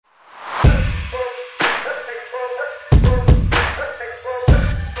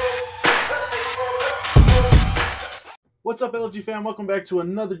What's up, LFG fam? Welcome back to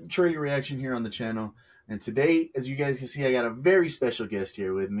another trailer reaction here on the channel. And today, as you guys can see, I got a very special guest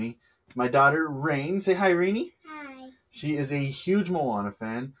here with me. It's my daughter, Rayne. Say hi, Rayne. Hi. She is a huge Moana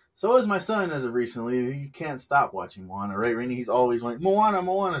fan. So is my son as of recently. He can't stop watching Moana, right, Rayne? He's always like, Moana,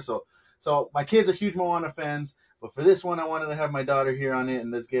 Moana. So my kids are huge Moana fans. But for this one, I wanted to have my daughter here on it, and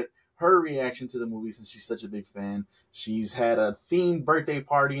let's get her reaction to the movie since she's such a big fan. She's had a themed birthday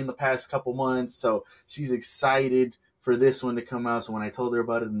party in the past couple months, so she's excited for this one to come out. So when I told her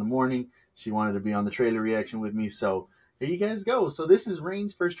about it in the morning, she wanted to be on the trailer reaction with me. So here you guys go. So this is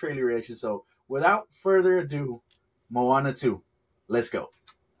Rayne's first trailer reaction. So without further ado, Moana 2. Let's go.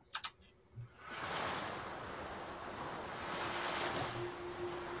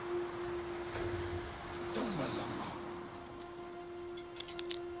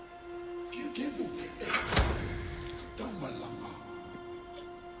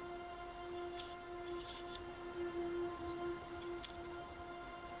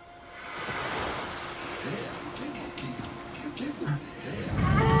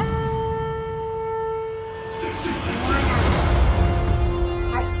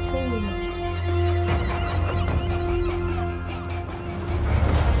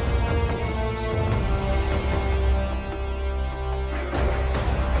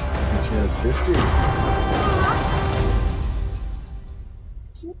 She has a sister.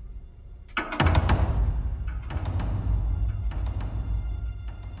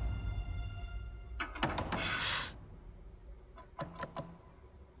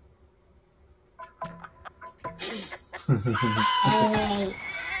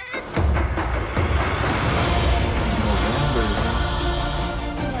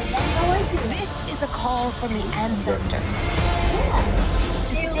 This is a call from the ancestors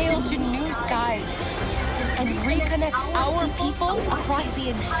to sail to new skies and reconnect our people across the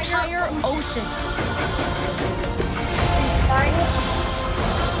entire ocean.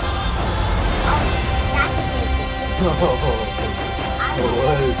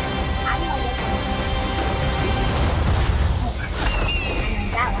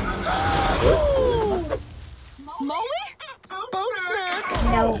 Maui? Boat snack?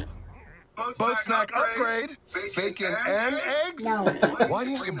 No. Boat snack upgrade? Bacon and eggs? No. Why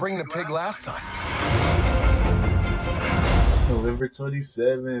didn't you bring the pig last time? November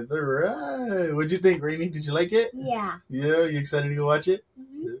 27th. All right. What'd you think, Rayne? Did you like it? Yeah. Yeah, you excited to go watch it?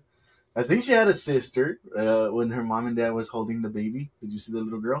 Mm-hmm. I think she had a sister when her mom and dad was holding the baby. Did you see the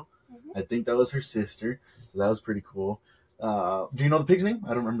little girl? Mm-hmm. I think that was her sister. So that was pretty cool. Do you know the pig's name? I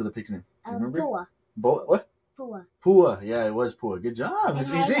don't remember the pig's name. You remember? Pua. What? Pua. Pua. Yeah, it was Pua. Good job. You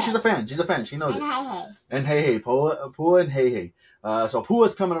see, she's a fan. She's a fan. She knows And it. hey. And hey. Pua and hey. So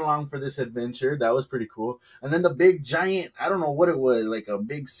Pua's coming along for this adventure. That was pretty cool. And then the big giant, I don't know what it was, like a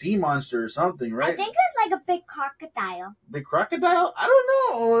big sea monster or something, right? I think it's like a big crocodile. Big crocodile? I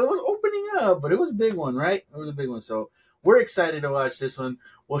don't know. It was opening up, but it was a big one, right? It was a big one. So we're excited to watch this one.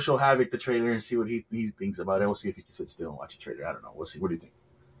 We'll show Havoc the trailer and see what he thinks about it. We'll see if he can sit still and watch the trailer. I don't know. We'll see. What do you think?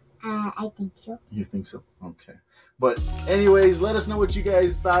 I think so. You think so? Okay. But anyways, let us know what you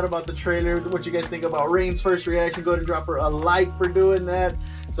guys thought about the trailer, what you guys think about Rayne's first reaction. Go ahead and drop her a like for doing that.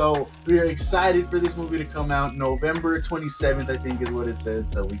 So we are excited for this movie to come out November 27th, I think is what it said.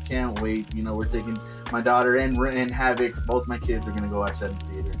 So we can't wait. You know, we're taking my daughter and Havoc. Both my kids are going to go watch that in the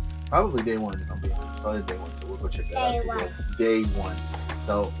theater. Probably day one, if I'm being honest. Probably day one. So we'll go check that out together. Day one.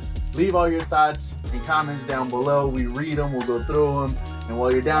 So leave all your thoughts and comments down below. We read them. We'll go through them. And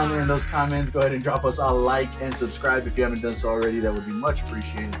while you're down there in those comments, go ahead and drop us a like and subscribe if you haven't done so already. That would be much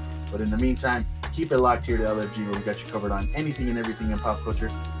appreciated. But in the meantime, keep it locked here to LFG, where we got you covered on anything and everything in pop culture.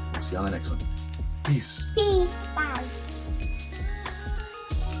 We'll see you on the next one. Peace. Peace. Bye.